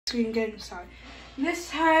screen again, sorry. This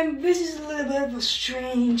time, this is a little bit of a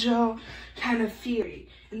strange kind of theory.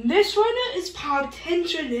 And this one is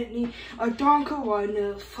potentially a darker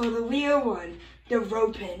one for the real one, the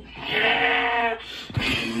Ropin.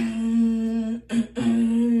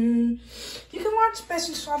 You can watch Best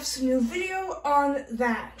and Soft's new video on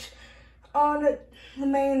that, on the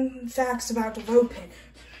main facts about the Ropin.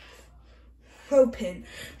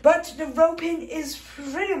 But the Ropin is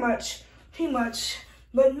pretty much,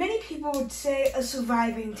 but many people would say a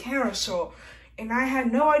surviving pterosaur. And I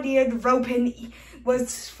had no idea the Ropin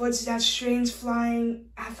was that strange flying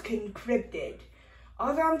African cryptid.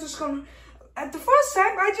 Although I'm just gonna, at the first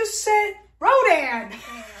time I just said Rodan.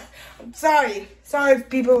 I'm sorry if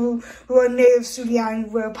people who are native to the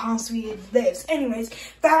island where possibly it lives. Anyways,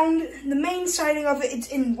 found the main sighting of it, it's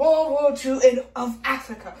in World War II of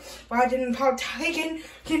Africa. Why didn't partake in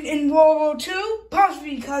World War II?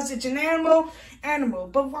 Possibly because it's an animal.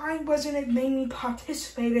 But why wasn't it mainly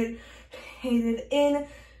participated in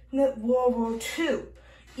the World War II?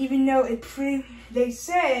 Even though they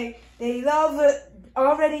say they love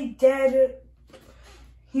already dead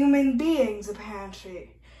human beings, apparently.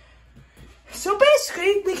 So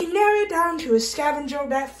basically, we can narrow it down to a scavenger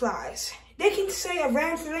that flies. They can say a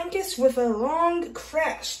rhamphorhynchus with a long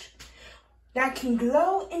crest that can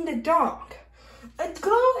glow in the dark.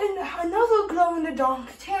 Another glow-in-the-dark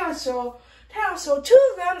pterosaur. Two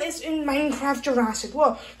of them is in Minecraft Jurassic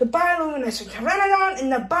World. The bioluminescent Pteranodon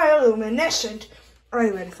and the bioluminescent, are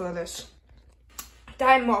you ready for this?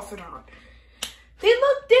 Dimorphodon. They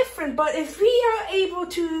look different, but if we are able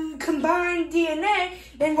to combine DNA,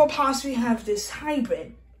 then we'll possibly have this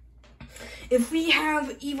hybrid. If we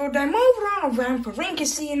have either Dimorphodon or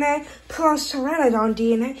Rhamphorhynchus DNA plus Pteranodon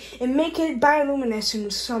DNA and make it bioluminescent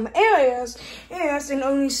in some areas and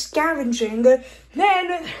only scavenging, then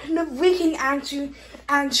we can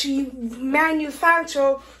actually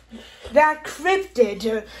manufacture that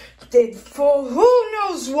cryptid for who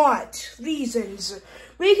knows what reasons.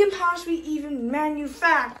 We can possibly even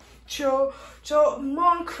manufacture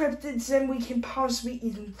more cryptids than we can possibly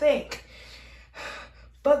even think.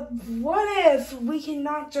 But what if we can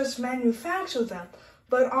not just manufacture them,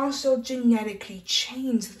 but also genetically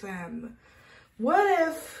change them? What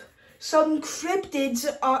if some cryptids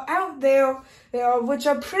are out there which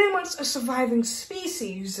are pretty much a surviving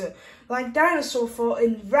species, like dinosaur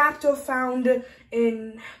and raptor found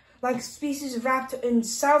in, like species of raptor in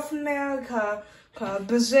South America,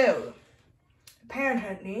 Brazil.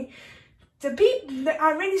 Apparently, the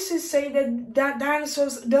scientists say that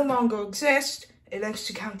dinosaurs no longer exist. It likes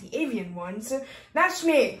to count the avian ones. That's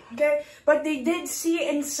me, okay? But they did see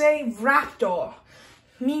and say raptor,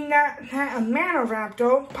 meaning that a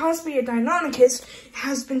manoraptor, possibly a Deinonychus,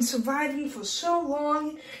 has been surviving for so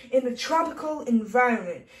long in a tropical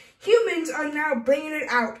environment. Humans are now bringing it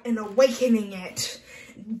out and awakening it.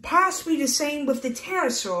 Possibly the same with the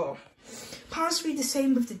pterosaur. What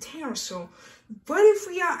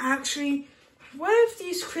if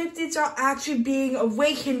these cryptids are actually being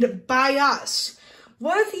awakened by us?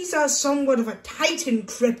 What if these are somewhat of a titan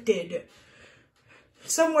cryptid?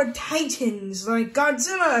 Somewhat titans like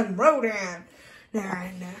Godzilla and Rodan.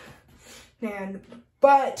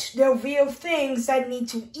 But they're real things that need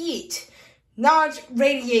to eat, not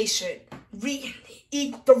radiation.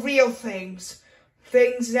 Eat the real things.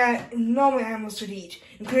 Things that normal animals would eat,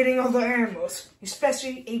 including other animals,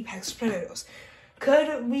 especially apex predators.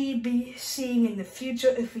 Could we be seeing in the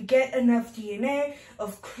future, if we get enough DNA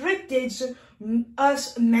of cryptids,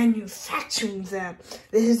 us manufacturing them?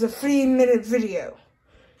 This is a 3-minute video.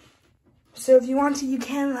 So if you want to, you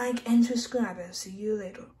can like and subscribe. I'll see you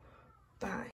later. Bye.